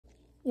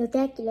Yo,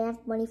 Dad, can I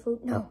have money food?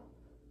 No.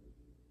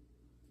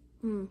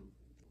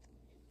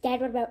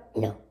 Dad, what about?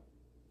 No.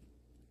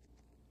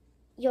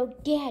 Yo,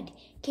 Dad,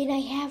 can I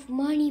have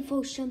money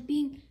for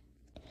something?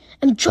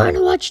 I'm trying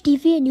to watch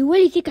TV and you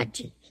really think I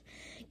just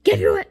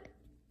give you it?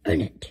 Earn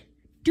it.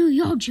 Do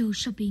yard sale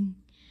shopping.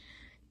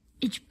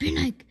 It's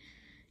been like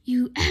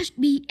you asked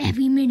me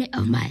every minute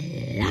of my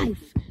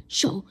life.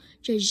 So,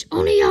 just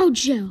only yard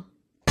sale.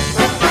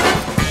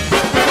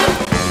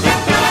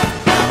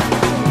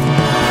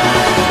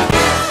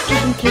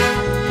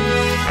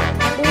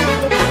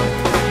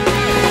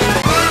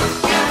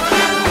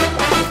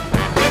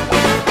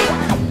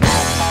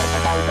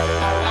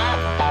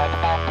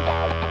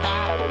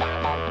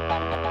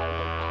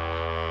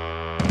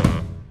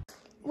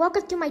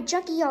 Welcome to my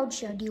junky yard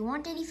sale. Do you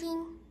want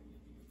anything?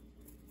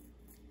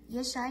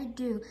 Yes, I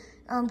do.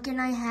 Can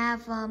I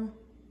have,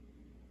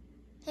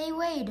 Hey,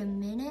 wait a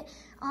minute.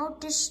 All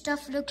this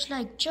stuff looks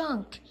like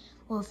junk.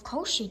 Well, of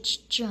course it's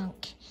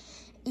junk.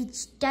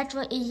 That's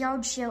what a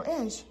yard sale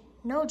is.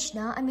 No, it's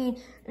not. I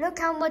mean, look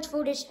how much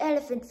for this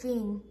elephant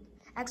thing.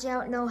 Actually,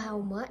 I don't know how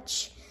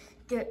much.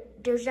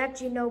 There's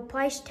actually no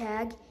price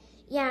tag.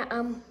 Yeah, I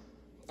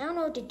don't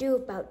know what to do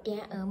about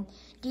that.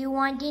 Do you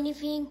want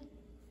anything?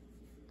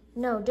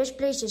 No, this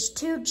place is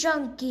too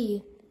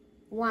junky.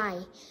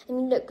 Why? I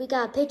mean, look, we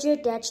got a picture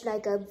that's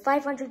like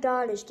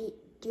 $500.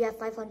 Do you have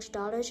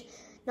 $500?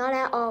 Not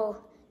at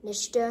all,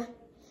 mister.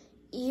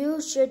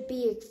 You should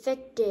be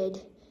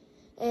affected.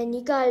 And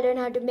you gotta learn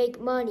how to make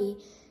money.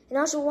 And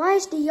also, why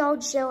is the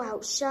yard sale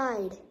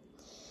outside?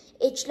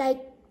 It's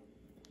like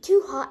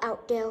too hot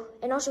out there.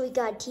 And also, we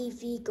got a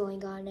TV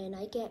going on and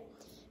I can't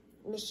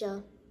miss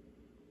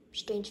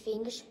strange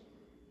things.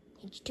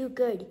 It's too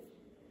good.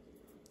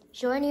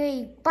 So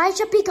anyway, buy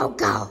some Pico,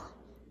 go.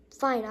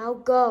 Fine, I'll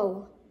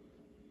go.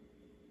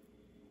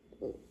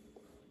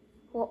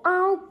 Well,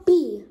 I'll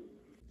be.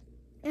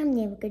 I'm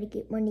never gonna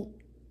get money.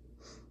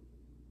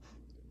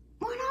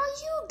 What are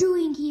you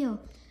doing here?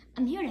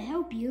 I'm here to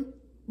help you.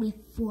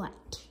 With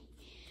what?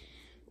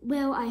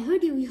 Well, I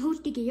heard you were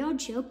hosting a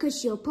yard sale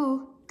because you're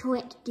poor.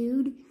 Correct,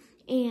 dude.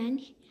 And,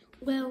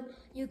 well,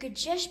 you could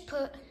just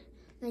put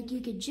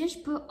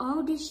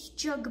all this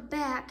junk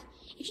back.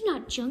 It's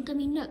not junk. I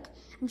mean, look.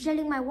 I'm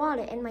selling my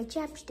wallet and my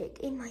chapstick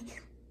and my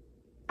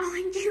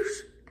orange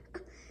juice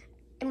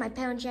and my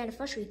parents'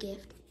 anniversary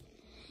gift.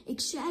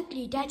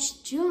 Exactly, that's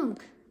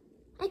junk.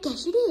 I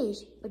guess it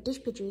is. But this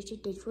picture is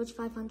just worth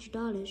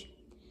 $500.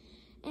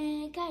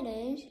 And it kinda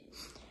is.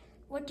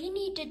 What you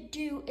need to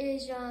do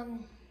is,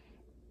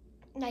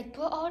 like,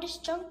 put all this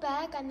junk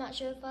back. I'm not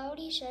sure if I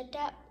already said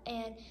that.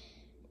 And,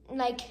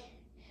 like,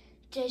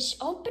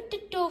 just open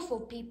the door for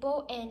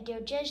people and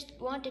they'll just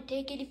want to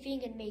take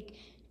anything and make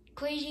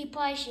crazy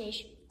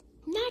prices.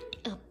 Not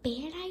a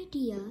bad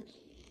idea.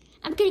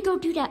 I'm gonna go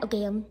do that.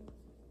 Okay,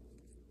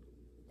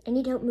 I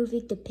need help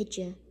moving the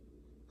picture.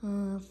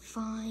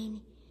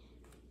 Fine.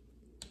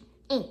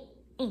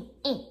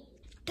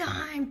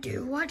 Time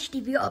to watch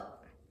TV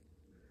up.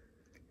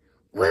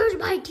 Where's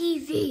my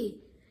TV?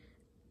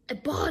 I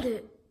bought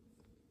it.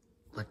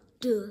 What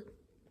the?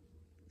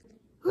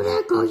 Who the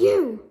heck are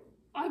you?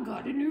 I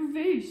got a new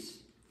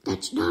vase.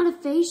 That's not a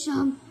face,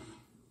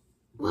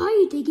 why are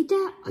you taking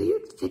that? Are you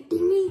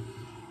infecting me?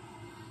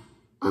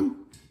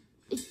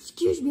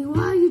 Excuse me,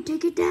 why are you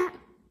taking that?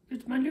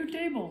 It's my new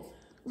table.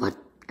 What?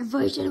 I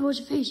thought you said it was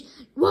a face.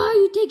 Why are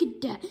you taking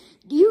that?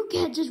 You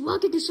can't just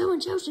walk into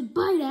someone's house and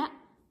buy that.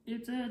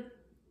 It's a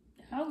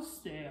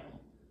house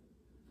sale.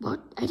 What?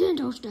 I didn't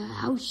host a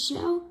house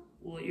sale.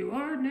 Well, you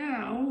are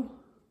now.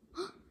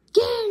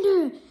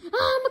 Gander,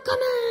 I'm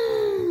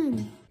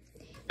coming!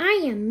 I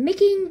am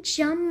making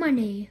some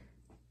money.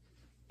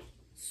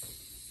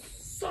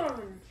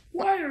 Son,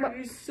 why are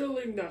you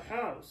selling the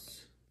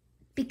house?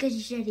 Because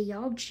you said a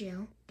yard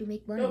sale to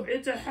make money. No,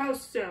 it's a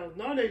house sale,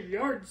 not a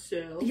yard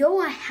sale.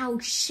 You're a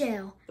house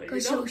sale. But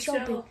you don't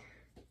sell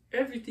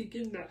everything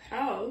in the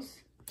house.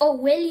 Oh,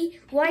 really?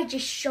 Well, I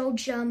just sold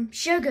some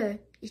sugar.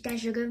 Is that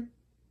sugar?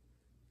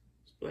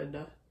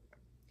 Splenda.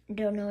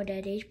 Don't know what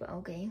that is, but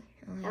okay.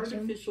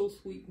 Artificial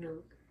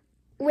sweetener.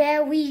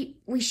 Well, we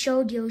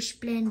showed you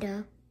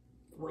Splenda.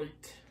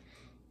 Great.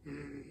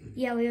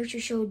 Yeah, we also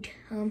showed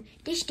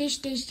this.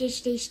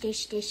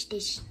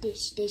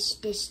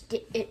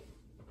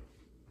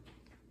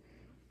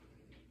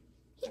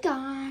 He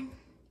gone.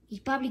 He's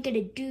probably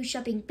gonna do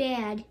something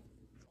bad.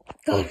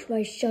 Gosh,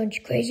 my son's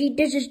crazy.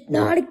 This is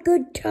not a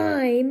good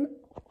time.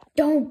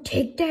 Don't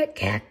take that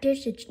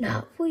cactus. It's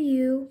not for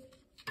you.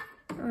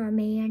 Oh,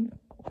 man.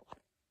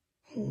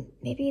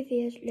 Maybe if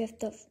he has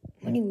left enough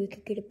money, we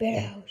could get a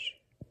better house.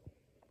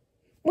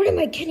 What am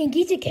I kidding?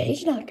 He's a kid.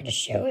 He's not gonna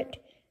show it.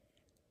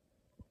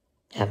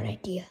 I have an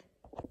idea.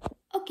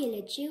 Okay,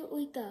 let's see what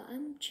we got.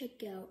 I'm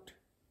check out.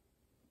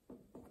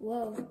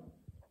 Whoa.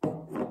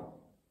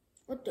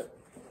 What the?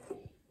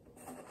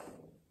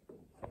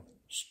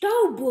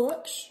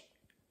 Starbucks?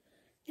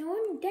 Now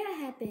when did that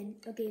happen?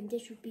 Okay,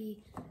 this would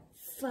be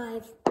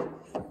 $5.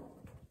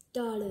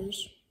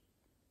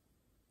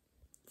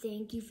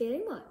 Thank you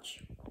very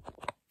much.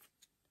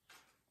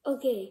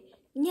 Okay,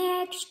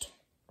 Next.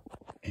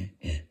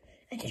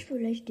 I just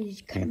realized this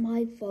is kind of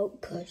my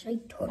fault because I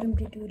told him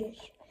to do this.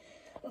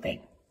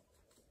 Okay.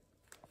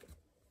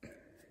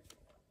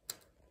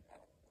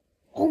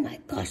 Oh my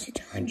gosh, it's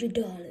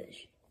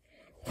 $100.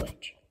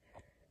 Which?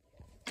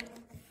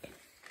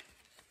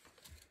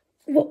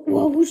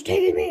 Whoa, who's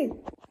taking me?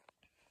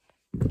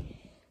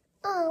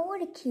 Oh,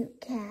 what a cute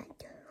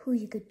cat.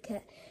 Who's a good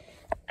cat?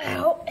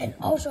 Ow, and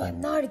also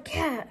I'm not a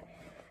cat.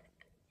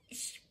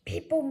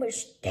 People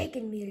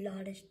mistaken me a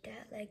lot as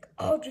that. Like,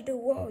 Audrey the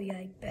Warrior,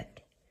 I bet.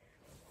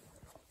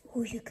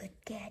 Who's a good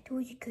cat?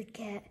 Who's a good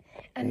cat?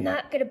 I'm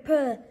not gonna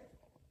purr.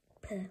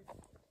 Purr.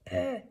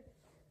 I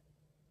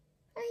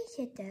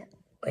said that.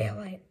 Oh, yeah,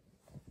 right.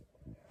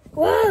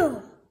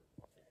 Whoa!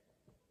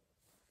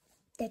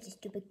 That's a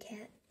stupid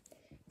cat.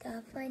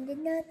 Gotta find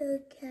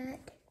another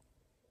cat.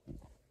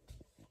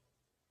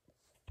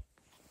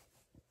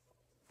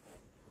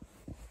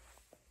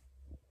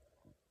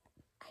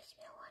 I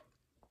smell one.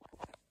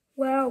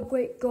 Wow,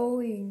 great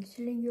going.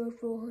 Selling yours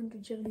for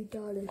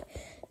 $170.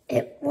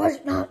 It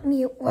was not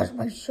me, it was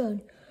my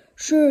son.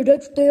 Sure,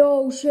 that's what they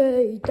all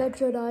say.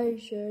 That's what I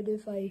said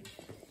if I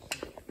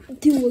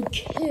do a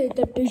kid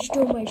that they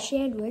stole my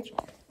sandwich.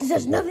 This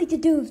has nothing to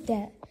do with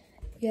that.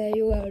 Yeah,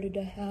 you're out of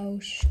the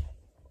house.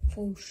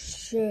 For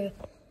sure.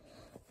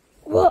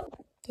 What?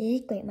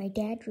 This is great. My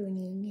dad's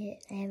ruining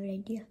it. I have an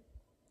idea.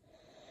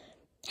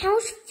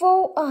 House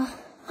for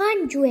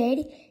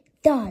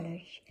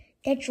 $100.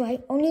 That's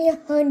right, only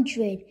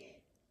 100.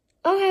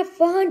 I'll have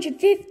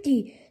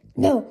 150.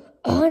 No,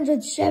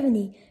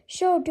 170.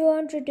 So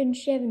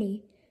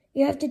 270.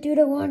 You have to do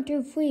the 1,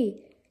 2, 3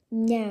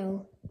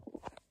 now.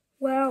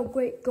 Wow,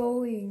 great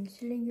going.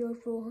 Selling yours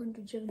for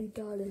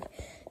 $170.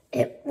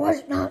 It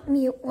was not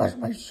me, it was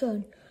my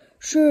son.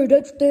 Sure,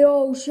 that's what they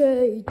all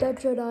say.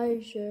 That's what I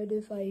said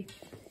if I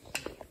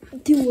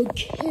do a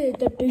kid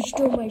that they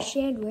stole my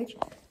sandwich.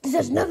 This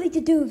has nothing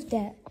to do with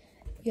that.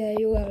 Yeah,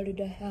 you're out of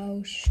the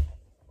house.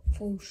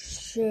 For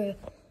sure.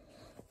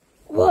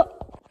 What?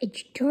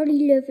 It's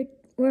totally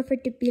worth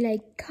it to be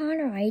like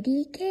Connor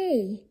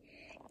IDK.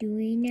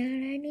 Doing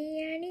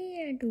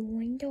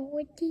doing the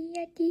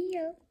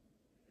idea.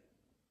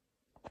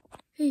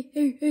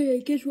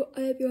 Hey, guess what?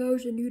 I have your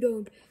house and you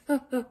don't. Ha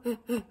ha ha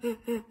ha ha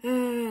ha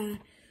ha.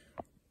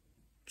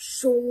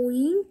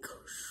 Soink,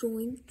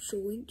 soink,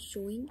 soink,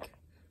 soink.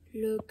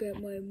 Look at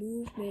my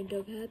movement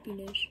of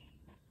happiness.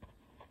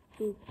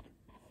 Oop.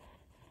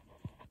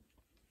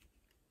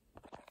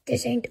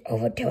 This ain't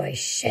over till I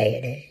say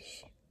it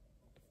is.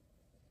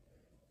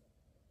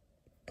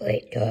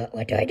 Wait,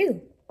 what do I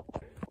do?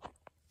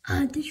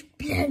 This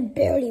plan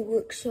barely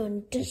works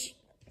on this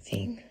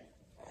thing.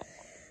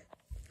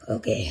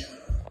 Okay.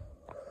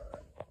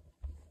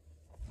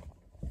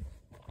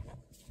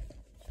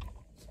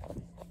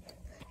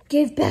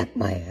 Give back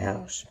my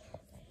house.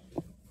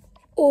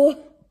 Whoa.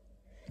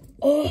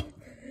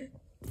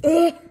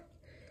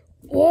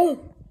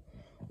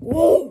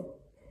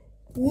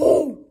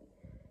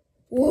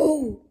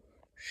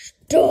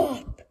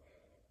 Stop.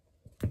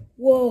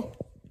 Whoa.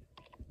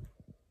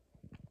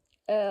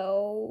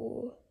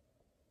 Ow.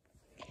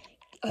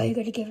 Are you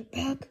gonna give it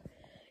back?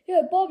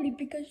 Yeah, probably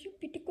because you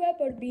beat the crap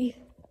out of me.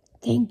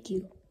 Thank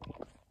you.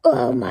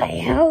 Oh, my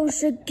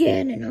house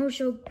again, and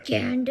also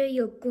Gander,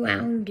 you're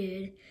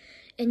grounded.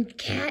 And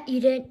Cat, you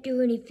didn't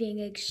do anything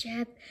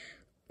except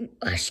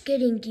us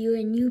getting you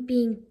and you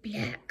being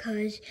black,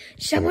 cause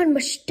someone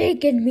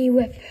mistaken me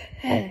with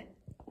her.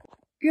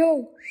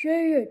 Yo,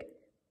 say it.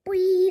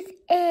 Breathe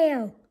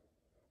air.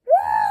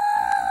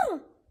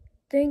 Woo!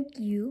 Thank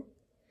you.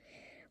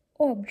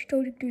 Oh, I'm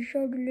starting to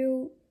sound a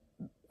little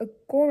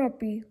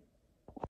grown-uppy.